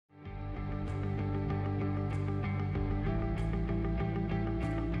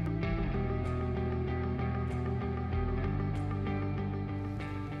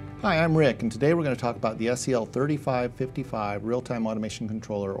Hi, I'm Rick, and today we're going to talk about the SEL-3555 Real-Time Automation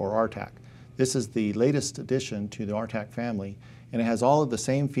Controller, or RTAC. This is the latest addition to the RTAC family, and it has all of the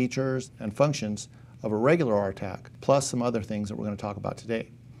same features and functions of a regular RTAC, plus some other things that we're going to talk about today.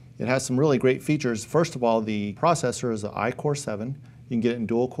 It has some really great features. First of all, the processor is an iCore 7. You can get it in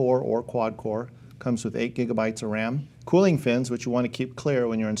dual core or quad core. Comes with 8 gigabytes of RAM. Cooling fins, which you want to keep clear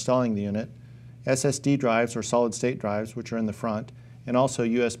when you're installing the unit. SSD drives or solid state drives, which are in the front, and also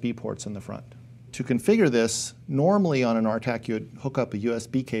USB ports in the front. To configure this, normally on an RTAC you would hook up a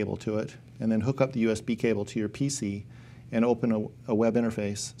USB cable to it and then hook up the USB cable to your PC and open a web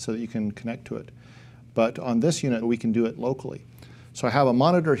interface so that you can connect to it. But on this unit we can do it locally. So I have a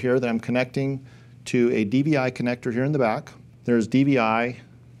monitor here that I'm connecting to a DVI connector here in the back. There's DVI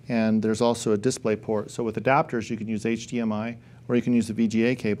and there's also a display port. So with adapters you can use HDMI or you can use the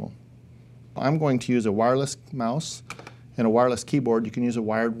VGA cable. I'm going to use a wireless mouse and a wireless keyboard. You can use a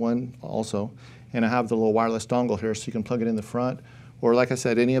wired one also. And I have the little wireless dongle here so you can plug it in the front, or like I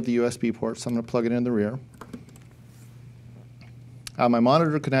said, any of the USB ports. I'm going to plug it in the rear. I have my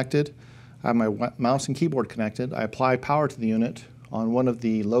monitor connected. I have my mouse and keyboard connected. I apply power to the unit on one of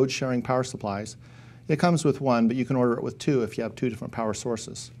the load sharing power supplies. It comes with one, but you can order it with two if you have two different power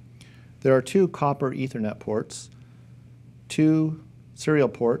sources. There are two copper Ethernet ports, two serial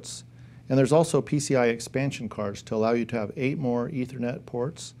ports, and there's also PCI expansion cards to allow you to have 8 more Ethernet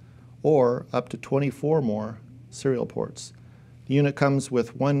ports or up to 24 more serial ports. The unit comes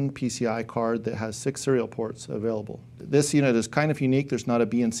with one PCI card that has 6 serial ports available. This unit is kind of unique. There's not a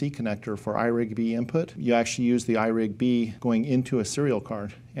BNC connector for iRig-B input. You actually use the iRig-B going into a serial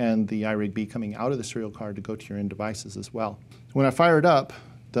card and the iRig-B coming out of the serial card to go to your end devices as well. When I fire it up,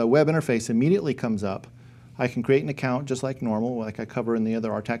 the web interface immediately comes up. I can create an account just like normal, like I cover in the other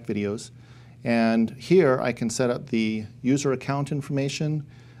RTAC videos. And here I can set up the user account information.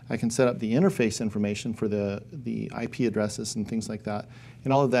 I can set up the interface information for the IP addresses and things like that.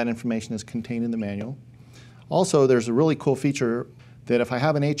 And all of that information is contained in the manual. Also, there's a really cool feature that if I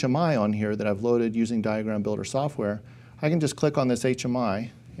have an HMI on here that I've loaded using Diagram Builder software, I can just click on this HMI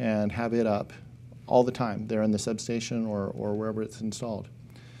and have it up all the time there in the substation or wherever it's installed.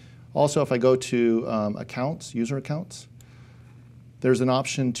 Also, if I go to accounts, user accounts, there's an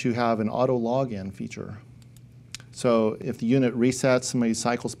option to have an auto login feature. So if the unit resets, somebody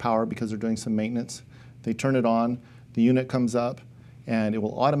cycles power because they're doing some maintenance, they turn it on, the unit comes up, and it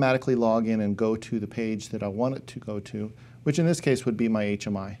will automatically log in and go to the page that I want it to go to, which in this case would be my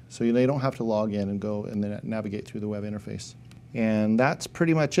HMI. So they don't have to log in and go and then navigate through the web interface. And that's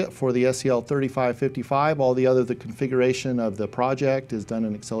pretty much it for the SEL-3555. All the configuration of the project is done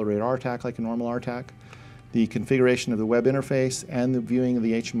in accelerated RTAC like a normal RTAC. The configuration of the web interface and the viewing of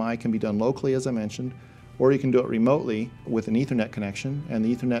the HMI can be done locally, as I mentioned, or you can do it remotely with an Ethernet connection, and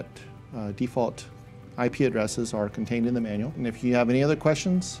the Ethernet default IP addresses are contained in the manual. And if you have any other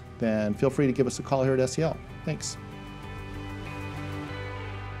questions, then feel free to give us a call here at SEL. Thanks.